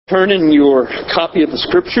Turn in your copy of the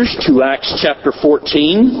Scriptures to Acts chapter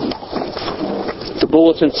 14. The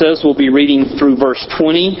bulletin says we'll be reading through verse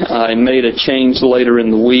 20. I made a change later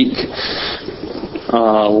in the week.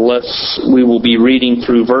 We will be reading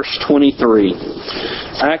through verse 23.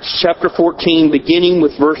 Acts chapter 14, beginning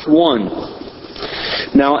with verse 1.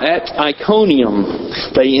 Now at Iconium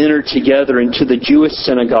they entered together into the Jewish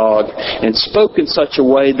synagogue and spoke in such a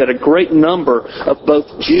way that a great number of both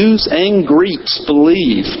Jews and Greeks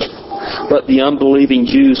believed. But the unbelieving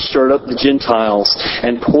Jews stirred up the Gentiles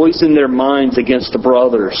and poisoned their minds against the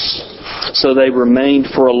brothers. So they remained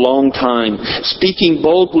for a long time, speaking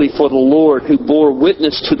boldly for the Lord, who bore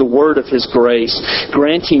witness to the word of His grace,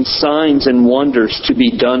 granting signs and wonders to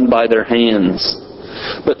be done by their hands.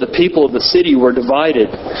 But the people of the city were divided.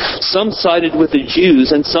 Some sided with the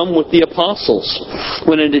Jews and some with the apostles.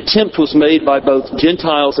 When an attempt was made by both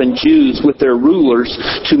Gentiles and Jews with their rulers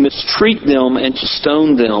to mistreat them and to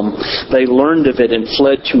stone them, they learned of it and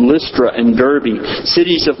fled to Lystra and Derbe,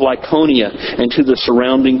 cities of Lycaonia, and to the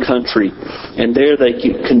surrounding country. And there they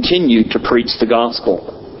continued to preach the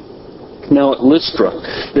gospel. Now at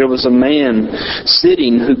Lystra there was a man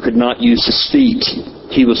sitting who could not use his feet.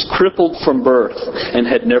 He was crippled from birth and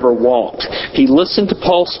had never walked. He listened to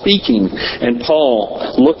Paul speaking, and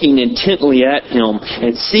Paul, looking intently at him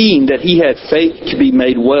and seeing that he had faith to be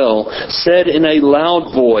made well, said in a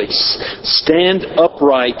loud voice, "Stand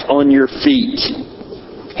upright on your feet."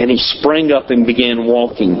 And he sprang up and began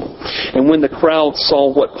walking. And when the crowd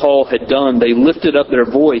saw what Paul had done, they lifted up their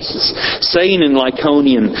voices, saying in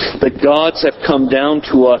Lycaonian, "The gods have come down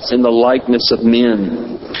to us in the likeness of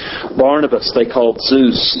men." Barnabas they called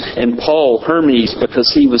Zeus, and Paul Hermes, because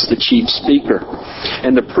he was the chief speaker.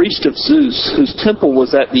 And the priest of Zeus, whose temple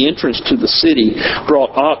was at the entrance to the city,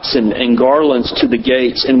 brought oxen and garlands to the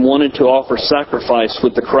gates and wanted to offer sacrifice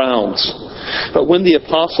with the crowds. But when the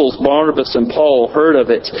apostles Barnabas and Paul heard of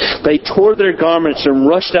it, they tore their garments and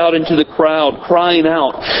rushed out into the crowd, crying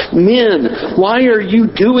out, "Men, why are you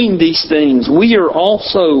doing these things? We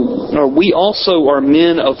also are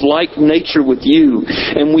men of like nature with you,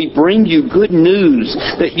 and we bring you good news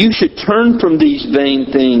that you should turn from these vain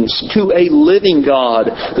things to a living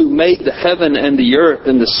God who made the heaven and the earth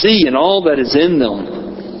and the sea and all that is in them.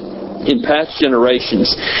 In past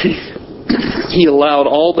generations He allowed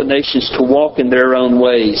all the nations to walk in their own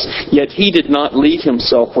ways, yet He did not leave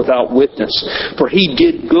Himself without witness. For He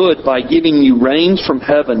did good by giving you rains from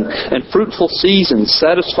heaven and fruitful seasons,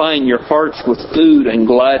 satisfying your hearts with food and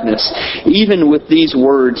gladness. Even with these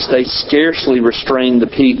words they scarcely restrained the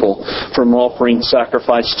people from offering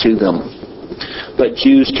sacrifice to them. But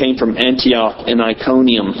Jews came from Antioch and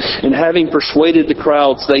Iconium, and having persuaded the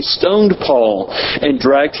crowds, they stoned Paul and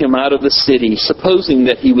dragged him out of the city, supposing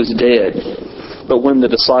that he was dead. But when the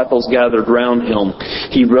disciples gathered round him,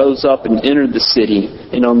 he rose up and entered the city,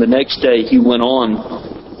 and on the next day he went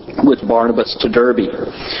on with Barnabas to Derbe.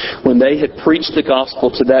 When they had preached the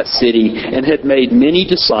gospel to that city and had made many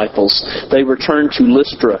disciples, they returned to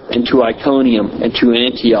Lystra and to Iconium and to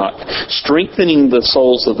Antioch, strengthening the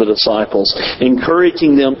souls of the disciples,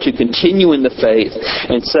 encouraging them to continue in the faith,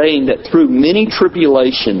 and saying that through many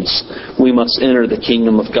tribulations we must enter the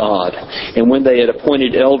kingdom of God. And when they had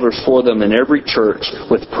appointed elders for them in every church,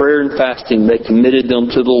 with prayer and fasting they committed them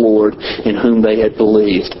to the Lord in whom they had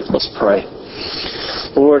believed. Let's pray.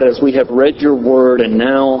 Lord, as we have read your word, and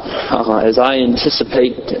now as I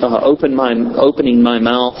anticipate opening my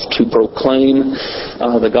mouth to proclaim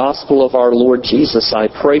the gospel of our Lord Jesus, I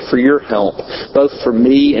pray for your help, both for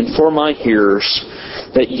me and for my hearers,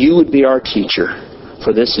 that you would be our teacher.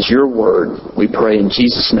 For this is your word. We pray in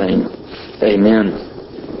Jesus' name. Amen.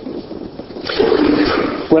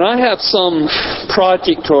 When I have some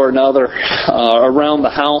project or another around the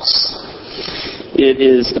house, it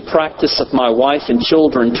is the practice of my wife and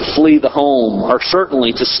children to flee the home, or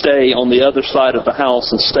certainly to stay on the other side of the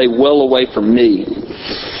house and stay well away from me.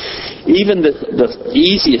 Even the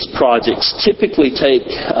easiest projects typically take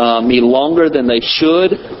me longer than they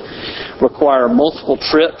should, require multiple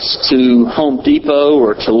trips to Home Depot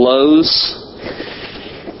or to Lowe's,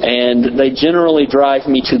 and they generally drive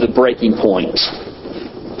me to the breaking point.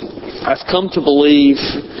 I've come to believe,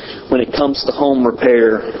 when it comes to home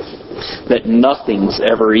repair, that nothing's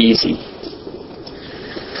ever easy.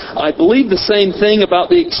 I believe the same thing about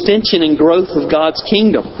the extension and growth of God's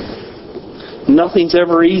kingdom. Nothing's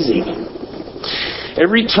ever easy.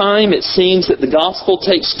 Every time it seems that the gospel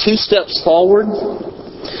takes 2 steps forward,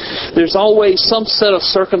 there's always some set of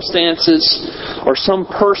circumstances or some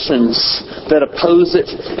persons that oppose it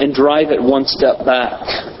and drive it 1 step back.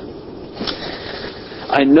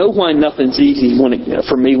 I know why nothing's easy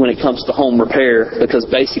for me when it comes to home repair, because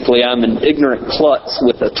basically I'm an ignorant klutz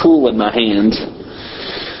with a tool in my hand.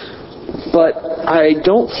 But I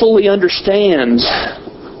don't fully understand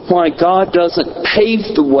why God doesn't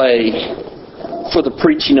pave the way for the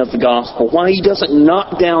preaching of the gospel, why He doesn't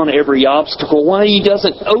knock down every obstacle, why He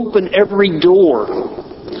doesn't open every door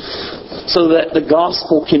so that the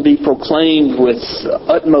gospel can be proclaimed with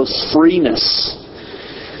utmost freeness,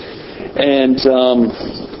 and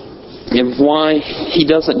why He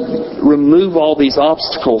doesn't remove all these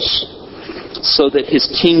obstacles so that His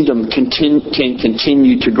kingdom can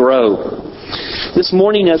continue to grow. This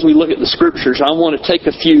morning, as we look at the Scriptures, I want to take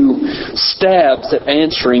a few stabs at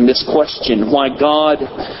answering this question, why God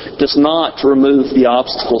does not remove the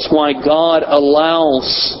obstacles, why God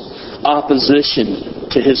allows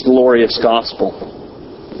opposition to His glorious gospel.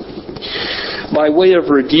 By way of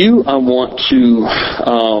review, I want to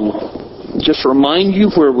just remind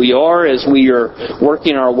you where we are as we are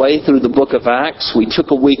working our way through the book of Acts. We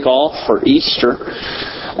took a week off for Easter.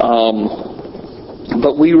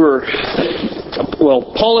 But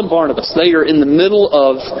Paul and Barnabas, they are in the middle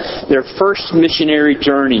of their first missionary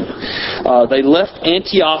journey. They left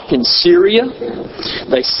Antioch in Syria.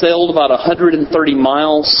 They sailed about 130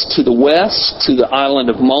 miles to the west to the island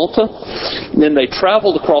of Malta. Then they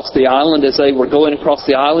traveled across the island. As they were going across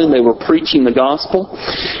the island, they were preaching the gospel.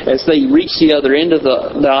 As they reached the other end of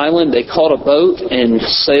the island, they caught a boat and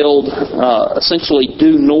sailed essentially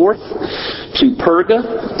due north to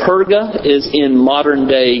Perga. Perga is in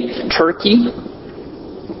modern-day Turkey.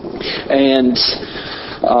 And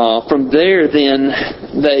from there, then,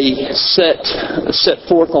 they set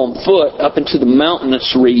forth on foot up into the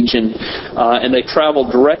mountainous region, and they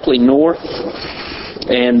traveled directly north,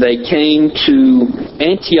 and they came to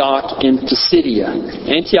Antioch in Pisidia.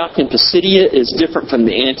 Antioch in Pisidia is different from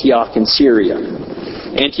the Antioch in Syria.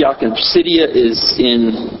 Antioch in Pisidia is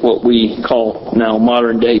in what we call now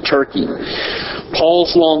modern-day Turkey.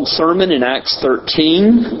 Paul's long sermon in Acts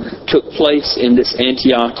 13 took place in this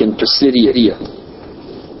Antioch in Pisidia.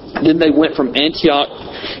 Then they went from Antioch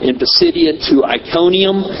in Pisidia to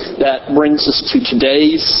Iconium. That brings us to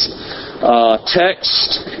today's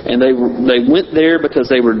text. And they went there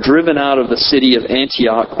because they were driven out of the city of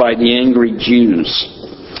Antioch by the angry Jews.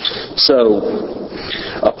 So,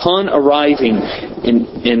 upon arriving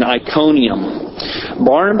in Iconium,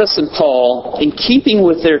 Barnabas and Paul, in keeping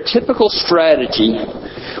with their typical strategy,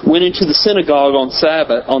 went into the synagogue on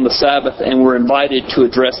the Sabbath and were invited to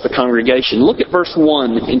address the congregation. Look at verse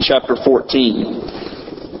 1 in chapter 14.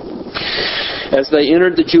 As they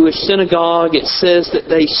entered the Jewish synagogue, it says that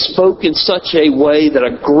they spoke in such a way that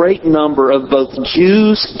a great number of both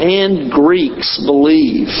Jews and Greeks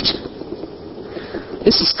believed.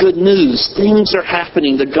 This is good news. Things are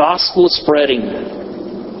happening. The gospel is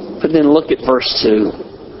spreading. But then look at verse 2.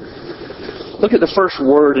 Look at the first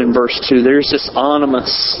word in verse 2. There's this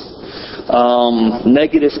ominous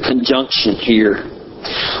negative conjunction here.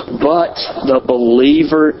 But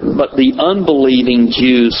the unbelieving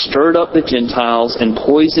Jews stirred up the Gentiles and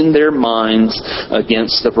poisoned their minds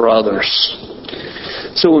against the brothers.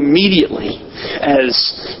 So immediately, as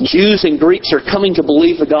Jews and Greeks are coming to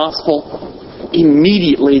believe the gospel,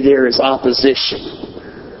 immediately there is opposition.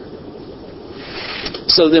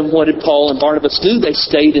 So then what did Paul and Barnabas do? They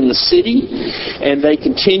stayed in the city and they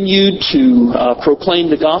continued to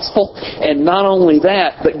proclaim the gospel. And not only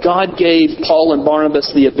that, but God gave Paul and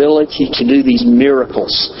Barnabas the ability to do these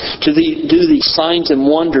miracles, to do these signs and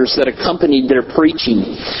wonders that accompanied their preaching.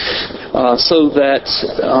 So that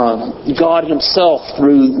God Himself,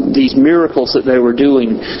 through these miracles that they were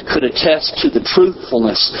doing, could attest to the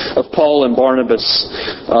truthfulness of Paul and Barnabas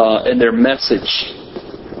and their message.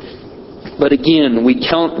 But again, we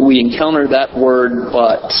encounter that word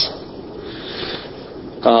but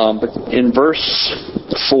in verse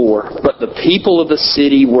 4. But the people of the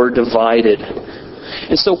city were divided.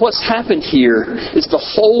 And so what's happened here is the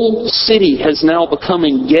whole city has now become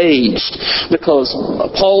engaged because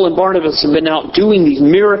Paul and Barnabas have been out doing these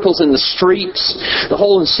miracles in the streets. The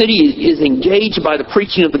whole city is engaged by the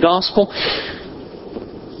preaching of the gospel.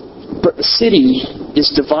 But the city is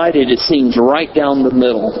divided, it seems, right down the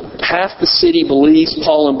middle. Half the city believes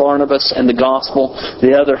Paul and Barnabas and the gospel.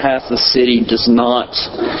 The other half of the city does not.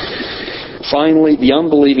 Finally, the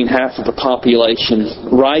unbelieving half of the population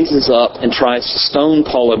rises up and tries to stone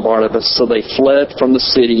Paul and Barnabas, so they fled from the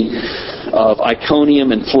city of Iconium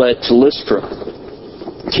and fled to Lystra.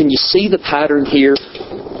 Can you see the pattern here?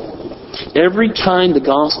 Every time the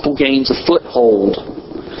gospel gains a foothold,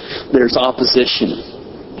 there's opposition.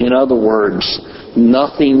 In other words,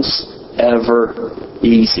 nothing's ever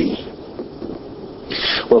easy.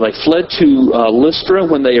 Well, they fled to Lystra.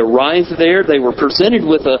 When they arrived there, they were presented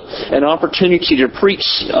with an opportunity to preach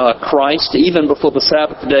Christ even before the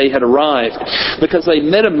Sabbath day had arrived, because they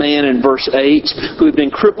met a man in verse 8 who had been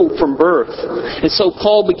crippled from birth. And so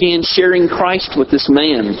Paul began sharing Christ with this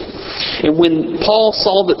man. And when Paul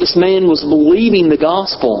saw that this man was believing the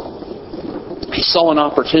gospel, he saw an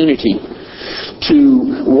opportunity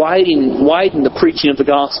to widen the preaching of the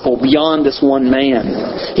gospel beyond this one man.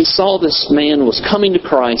 He saw this man was coming to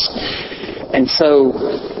Christ, and so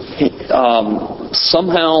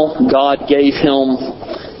somehow God gave him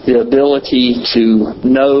the ability to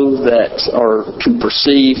know that, or to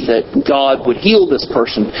perceive that God would heal this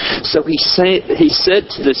person. So he said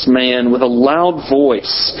to this man with a loud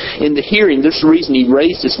voice in the hearing. This is the reason he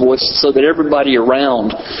raised his voice, so that everybody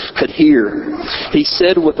around could hear. He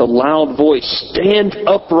said with a loud voice, "Stand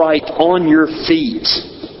upright on your feet."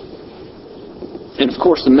 And of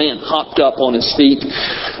course the man hopped up on his feet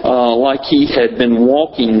like he had been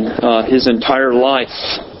walking his entire life.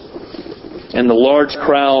 And the large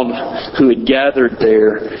crowd who had gathered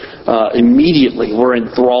there immediately were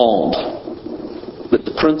enthralled. But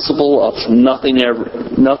the principle of nothing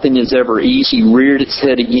is ever easy reared its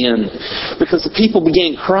head again, because the people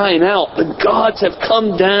began crying out, "The gods have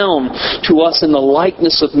come down to us in the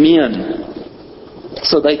likeness of men."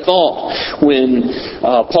 So they thought, when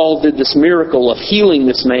Paul did this miracle of healing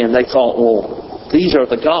this man, they thought, well, these are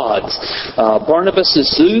the gods. Barnabas is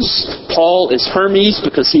Zeus. Paul is Hermes,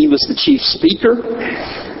 because he was the chief speaker.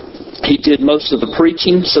 He did most of the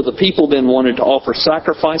preaching. So the people then wanted to offer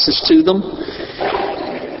sacrifices to them.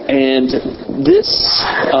 And this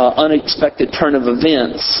unexpected turn of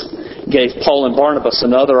events gave Paul and Barnabas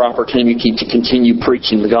another opportunity to continue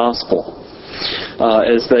preaching the gospel.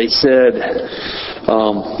 As they said,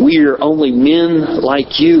 "We are only men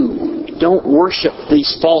like you. Don't worship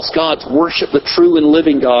these false gods. Worship the true and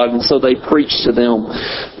living God." And so they preached to them.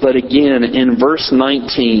 But again, in verse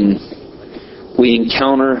 19, we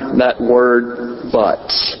encounter that word,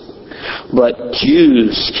 but. But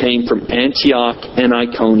Jews came from Antioch and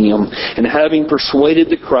Iconium, and having persuaded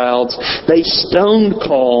the crowds, they stoned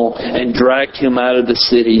Paul and dragged him out of the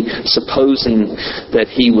city, supposing that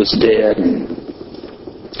he was dead.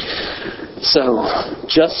 So,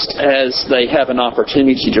 just as they have an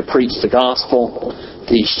opportunity to preach the gospel,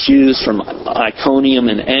 these Jews from Iconium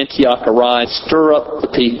and Antioch arrive, stir up the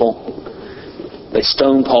people. They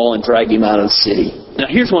stone Paul and drag him out of the city. Now,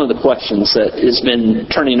 here's one of the questions that has been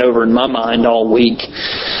turning over in my mind all week.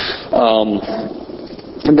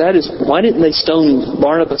 And that is, why didn't they stone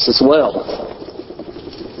Barnabas as well?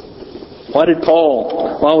 Why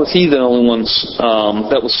was he the only one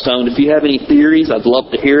that was stoned? If you have any theories, I'd love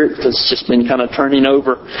to hear it, because it's just been kind of turning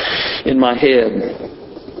over in my head.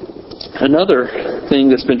 Another thing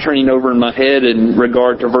that's been turning over in my head in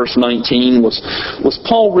regard to verse 19 was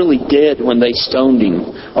Paul really dead when they stoned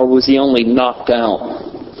him, or was he only knocked out?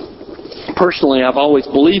 Personally, I've always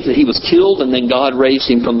believed that he was killed and then God raised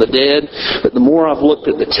him from the dead. But the more I've looked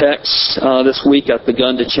at the text this week, I've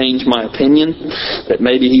begun to change my opinion that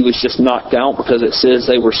maybe he was just knocked out, because it says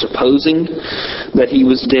they were supposing that he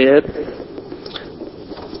was dead.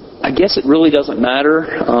 I guess it really doesn't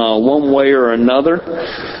matter one way or another.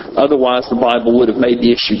 Otherwise, the Bible would have made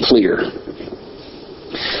the issue clear.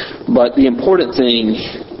 But the important thing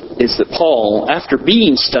is that Paul, after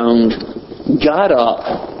being stoned, got up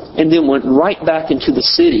and then went right back into the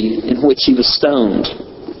city in which he was stoned.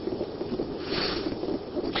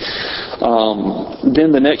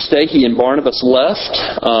 Then the next day he and Barnabas left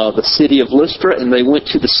the city of Lystra, and they went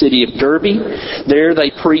to the city of Derbe. There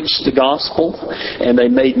they preached the gospel, and they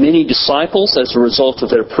made many disciples as a result of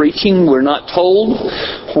their preaching. We're not told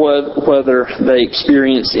whether they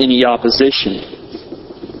experienced any opposition.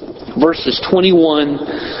 Verses 21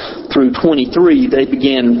 through 23, they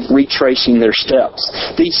began retracing their steps.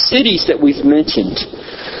 These cities that we've mentioned,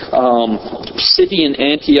 city in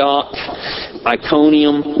Antioch,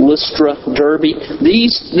 Iconium, Lystra, Derbe,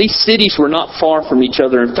 these cities were not far from each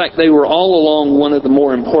other. In fact, they were all along one of the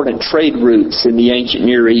more important trade routes in the ancient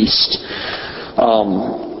Near East.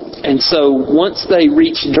 And so once they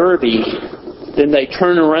reached Derbe, then they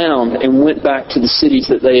turned around and went back to the cities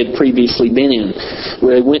that they had previously been in.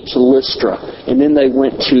 They went to Lystra, and then they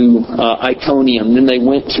went to Iconium, then they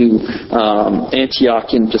went to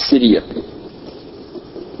Antioch in Pisidia.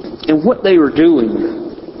 And what they were doing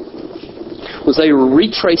was they were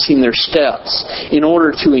retracing their steps in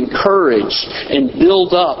order to encourage and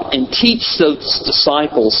build up and teach those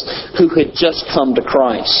disciples who had just come to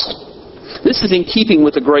Christ. This is in keeping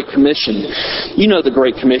with the Great Commission. You know the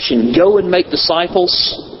Great Commission. Go and make disciples,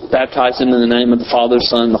 baptize them in the name of the Father,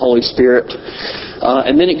 Son, and the Holy Spirit.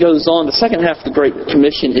 And then it goes on, the second half of the Great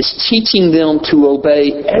Commission is teaching them to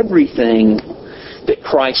obey everything that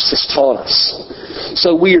Christ has taught us.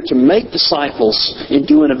 So we are to make disciples in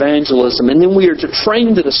doing evangelism, and then we are to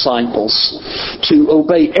train the disciples to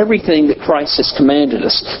obey everything that Christ has commanded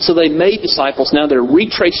us. So they made disciples, now they're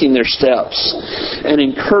retracing their steps and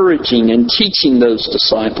encouraging and teaching those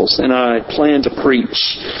disciples. And I plan to preach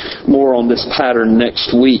more on this pattern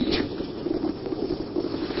next week.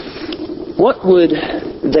 What would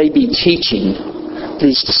they be teaching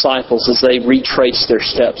these disciples as they retrace their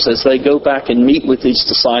steps, as they go back and meet with these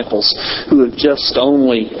disciples who have just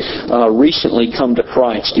only recently come to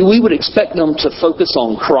Christ? We would expect them to focus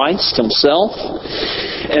on Christ Himself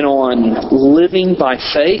and on living by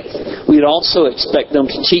faith. We'd also expect them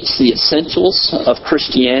to teach the essentials of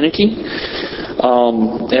Christianity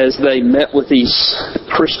as they met with these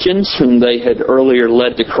Christians whom they had earlier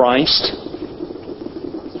led to Christ.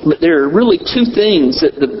 But there are really two things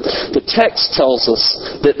that the text tells us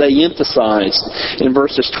that they emphasized in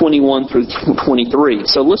verses 21 through 23.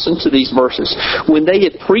 So listen to these verses. When they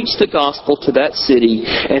had preached the gospel to that city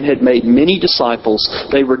and had made many disciples,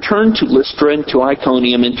 they returned to Lystra and to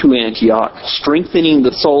Iconium and to Antioch, strengthening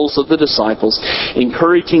the souls of the disciples,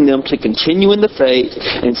 encouraging them to continue in the faith,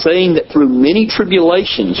 and saying that through many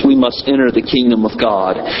tribulations we must enter the kingdom of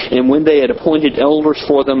God. And when they had appointed elders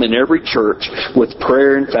for them in every church, with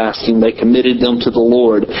prayer and fasting, they committed them to the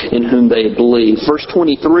Lord in whom they had believed. Verse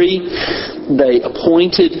 23, they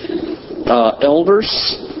appointed elders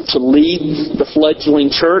to lead the fledgling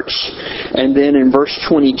church. And then in verse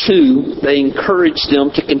 22, they encouraged them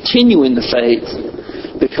to continue in the faith,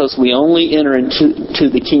 because we only enter into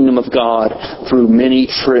the kingdom of God through many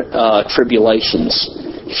tribulations.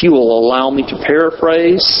 If you will allow me to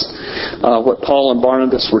paraphrase what Paul and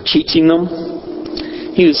Barnabas were teaching them,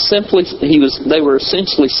 they were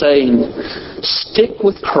essentially saying, stick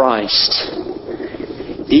with Christ,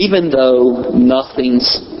 even though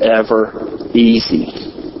nothing's ever easy.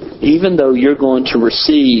 Even though you're going to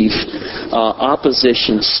receive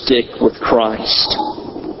opposition, stick with Christ.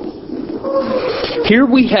 Here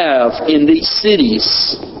we have in these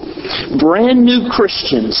cities brand new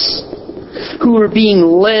Christians who are being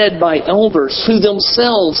led by elders who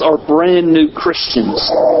themselves are brand new Christians.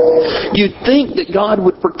 You'd think that God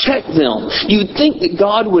would protect them. You'd think that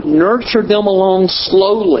God would nurture them along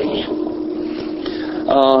slowly.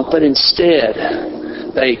 But instead,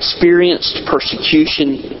 they experienced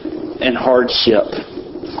persecution and hardship.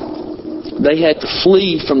 They had to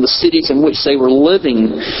flee from the cities in which they were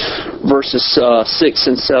living, verses 6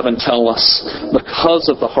 and 7 tell us, because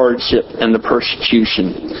of the hardship and the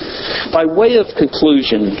persecution. By way of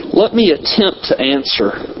conclusion, let me attempt to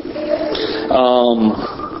answer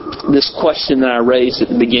this question that I raised at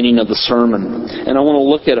the beginning of the sermon. And I want to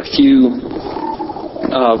look at a few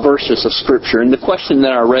verses of Scripture. And the question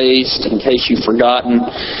that I raised, in case you've forgotten,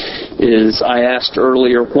 is I asked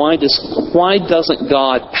earlier, why doesn't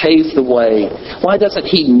God pave the way? Why doesn't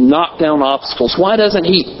He knock down obstacles? Why doesn't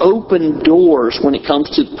He open doors when it comes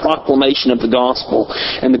to the proclamation of the gospel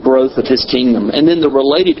and the growth of His kingdom? And then the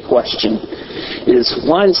related question is,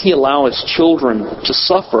 why does He allow His children to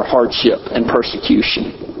suffer hardship and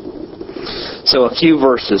persecution? So a few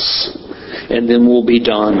verses, and then we'll be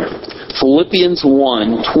done. Philippians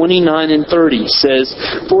 1, 29 and 30 says,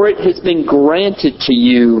 "For it has been granted to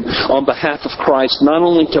you on behalf of Christ not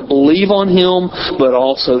only to believe on Him, but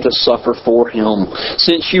also to suffer for Him,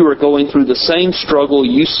 since you are going through the same struggle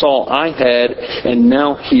you saw I had, and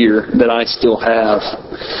now hear that I still have."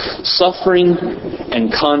 Suffering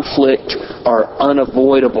and conflict are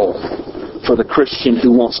unavoidable for the Christian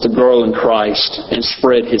who wants to grow in Christ and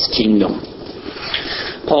spread His kingdom.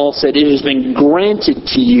 Paul said, it has been granted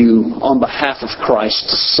to you on behalf of Christ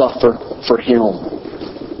to suffer for Him.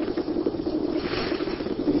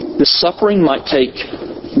 The suffering might take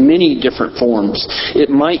many different forms. It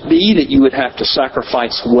might be that you would have to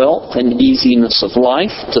sacrifice wealth and easiness of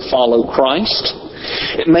life to follow Christ.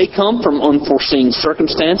 It may come from unforeseen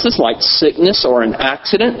circumstances like sickness or an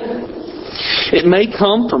accident. It may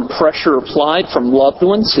come from pressure applied from loved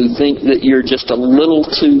ones who think that you're just a little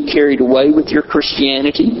too carried away with your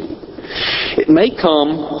Christianity. It may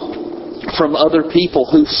come from other people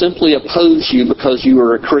who simply oppose you because you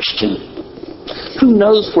are a Christian. Who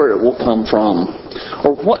knows where it will come from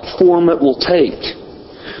or what form it will take?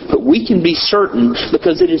 But we can be certain,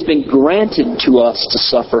 because it has been granted to us to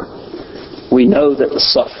suffer. We know that the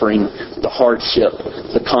suffering, the hardship,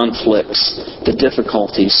 the conflicts, the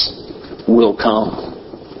difficulties will come.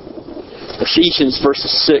 Ephesians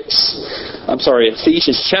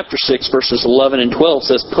chapter 6 verses 11 and 12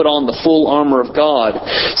 says, "Put on the full armor of God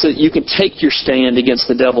so that you can take your stand against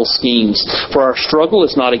the devil's schemes. For our struggle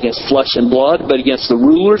is not against flesh and blood, but against the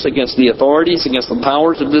rulers, against the authorities, against the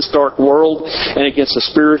powers of this dark world, and against the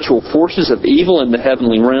spiritual forces of evil in the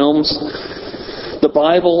heavenly realms." The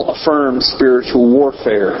Bible affirms spiritual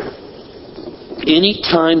warfare.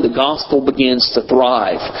 Anytime the gospel begins to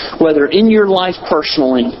thrive, whether in your life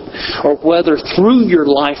personally, or whether through your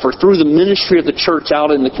life or through the ministry of the church out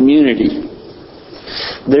in the community,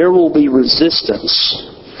 there will be resistance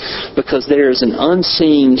because there is an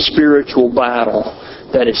unseen spiritual battle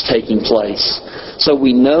that is taking place. So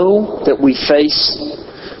we know that we face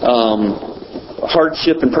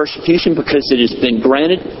hardship and persecution because it has been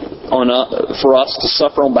granted for us to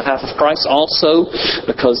suffer on behalf of Christ, also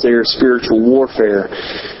because there is spiritual warfare.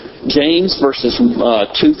 James verses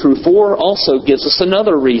 2 through 4 also gives us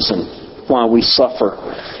another reason why we suffer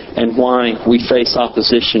and why we face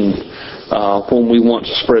opposition when we want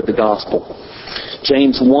to spread the gospel.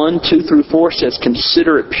 James 1, 2 through 4 says,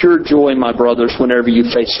 "Consider it pure joy, my brothers, whenever you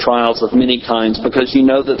face trials of many kinds, because you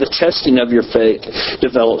know that the testing of your faith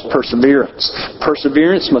develops perseverance.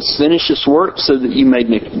 Perseverance must finish its work so that you may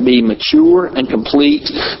be mature and complete,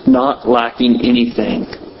 not lacking anything."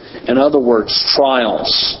 In other words,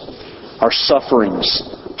 trials, our sufferings,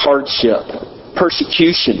 hardship,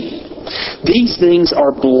 persecution, these things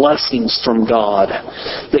are blessings from God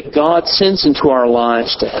that God sends into our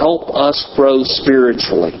lives to help us grow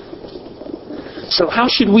spiritually. So how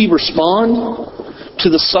should we respond to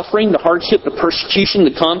the suffering, the hardship, the persecution,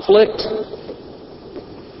 the conflict?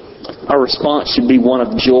 Our response should be one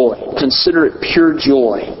of joy. Consider it pure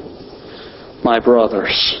joy, my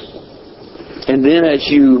brothers. And then as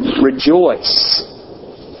you rejoice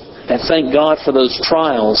and thank God for those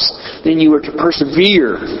trials, then you are to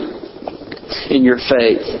persevere in your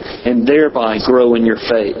faith and thereby grow in your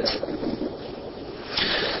faith.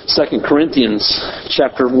 2 Corinthians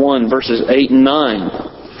chapter 1 verses 8 and 9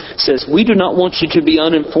 says, "We do not want you to be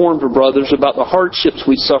uninformed, brothers, about the hardships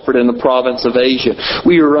we suffered in the province of Asia.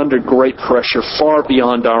 We were under great pressure, far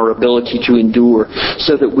beyond our ability to endure,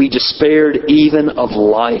 so that we despaired even of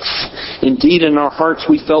life. Indeed, in our hearts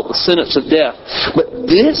we felt the sentence of death. But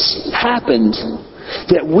this happened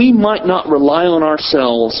that we might not rely on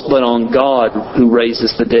ourselves, but on God who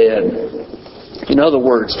raises the dead." In other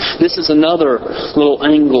words, this is another little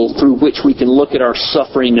angle through which we can look at our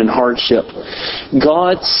suffering and hardship.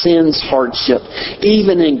 God sends hardship,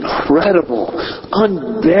 even incredible,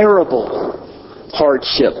 unbearable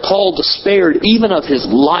hardship. Paul despaired even of his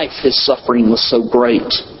life. His suffering was so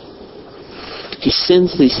great. He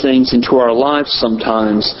sends these things into our lives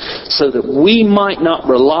sometimes so that we might not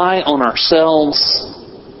rely on ourselves,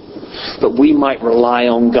 but we might rely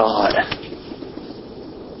on God.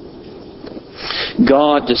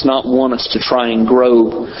 God does not want us to try and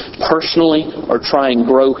grow personally or try and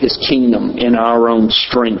grow His kingdom in our own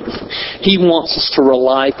strength. He wants us to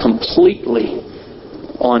rely completely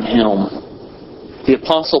on Him. The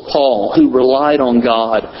Apostle Paul, who relied on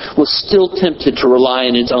God, was still tempted to rely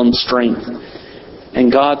on his own strength.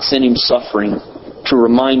 And God sent him suffering to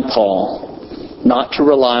remind Paul not to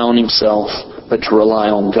rely on himself, but to rely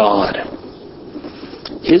on God.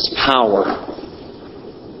 His power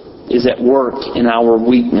is at work in our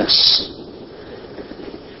weakness.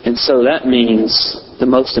 And so that means the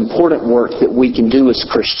most important work that we can do as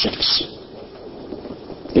Christians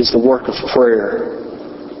is the work of prayer,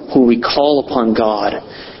 where we call upon God,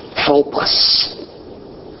 help us.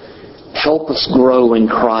 Help us grow in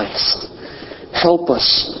Christ. Help us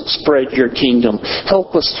spread your kingdom.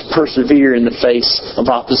 Help us to persevere in the face of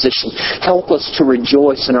opposition. Help us to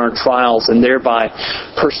rejoice in our trials and thereby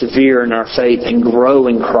persevere in our faith and grow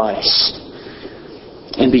in Christ.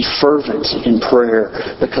 And be fervent in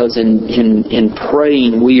prayer, because in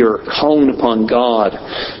praying we are calling upon God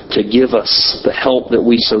to give us the help that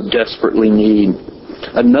we so desperately need.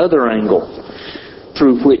 Another angle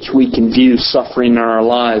through which we can view suffering in our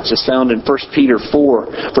lives is found in 1 Peter 4,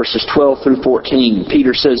 verses 12 through 14.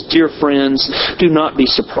 Peter says, "Dear friends, do not be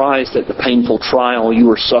surprised at the painful trial you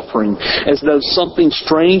are suffering, as though something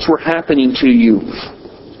strange were happening to you.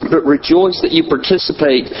 But rejoice that you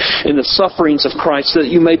participate in the sufferings of Christ, so that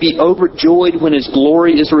you may be overjoyed when His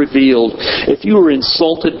glory is revealed. If you are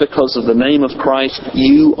insulted because of the name of Christ,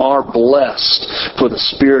 you are blessed, for the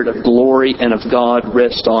Spirit of glory and of God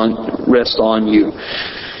rest on you."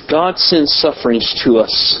 God sends sufferings to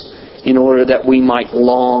us in order that we might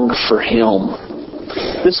long for Him.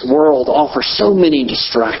 This world offers so many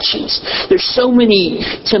distractions. There's so many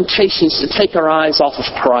temptations to take our eyes off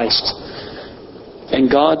of Christ. And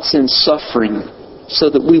God sends suffering so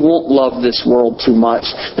that we won't love this world too much,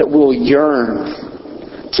 that we'll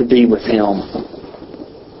yearn to be with Him.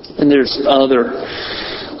 And there's other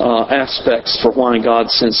aspects for why God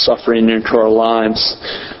sends suffering into our lives.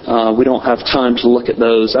 We don't have time to look at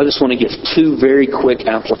those. I just want to give two very quick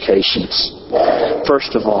applications.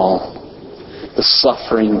 First of all, the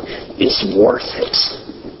suffering is worth it.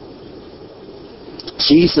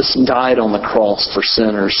 Jesus died on the cross for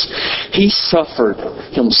sinners. He suffered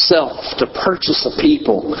Himself to purchase a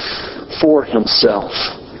people for Himself.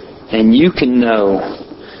 And you can know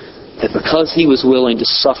that because He was willing to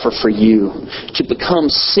suffer for you, to become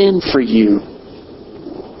sin for you,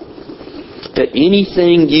 that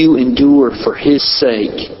anything you endure for His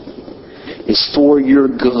sake is for your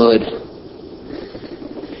good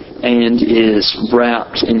and is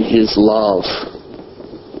wrapped in His love.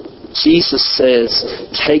 Jesus says,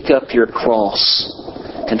 take up your cross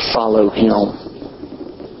and follow Him.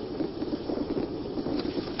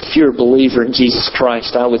 If you're a believer in Jesus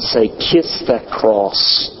Christ, I would say kiss that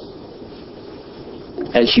cross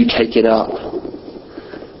as you take it up.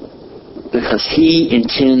 Because He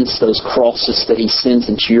intends those crosses that He sends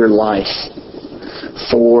into your life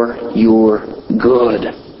for your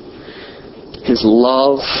good. His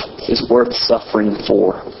love is worth suffering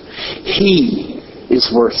for. He is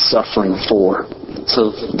worth suffering for.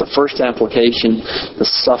 So the first application, the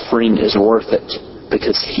suffering is worth it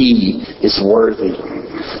because He is worthy.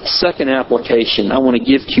 Second application I want to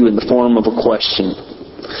give to you in the form of a question.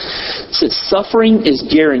 It says suffering is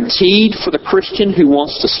guaranteed for the Christian who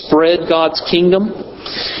wants to spread God's kingdom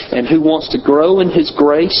and who wants to grow in His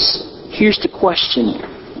grace. Here's the question.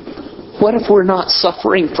 What if we're not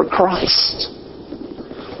suffering for Christ?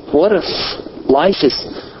 What if life is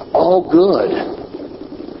all good?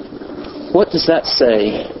 What does that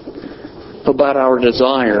say about our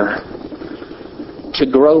desire to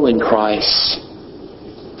grow in Christ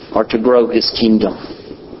or to grow His kingdom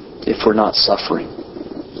if we're not suffering?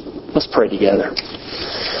 Let's pray together.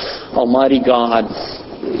 Almighty God,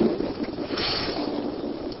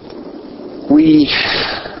 we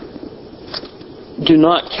do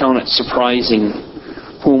not count it surprising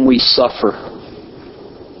when we suffer,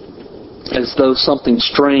 as though something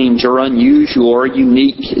strange or unusual or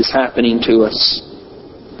unique is happening to us.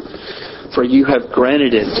 For You have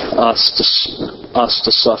granted it us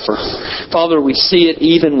to suffer. Father, we see it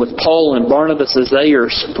even with Paul and Barnabas as they are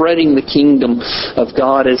spreading the kingdom of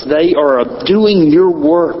God, as they are doing Your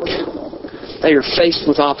work. They are faced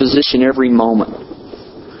with opposition every moment.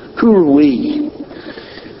 Who are we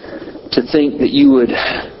to think that You would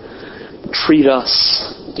treat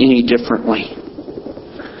us any differently?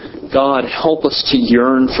 God, help us to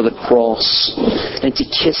yearn for the cross and to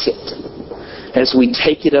kiss it as we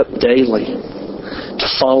take it up daily to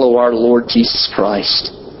follow our Lord Jesus Christ.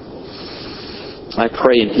 I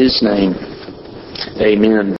pray in His name. Amen.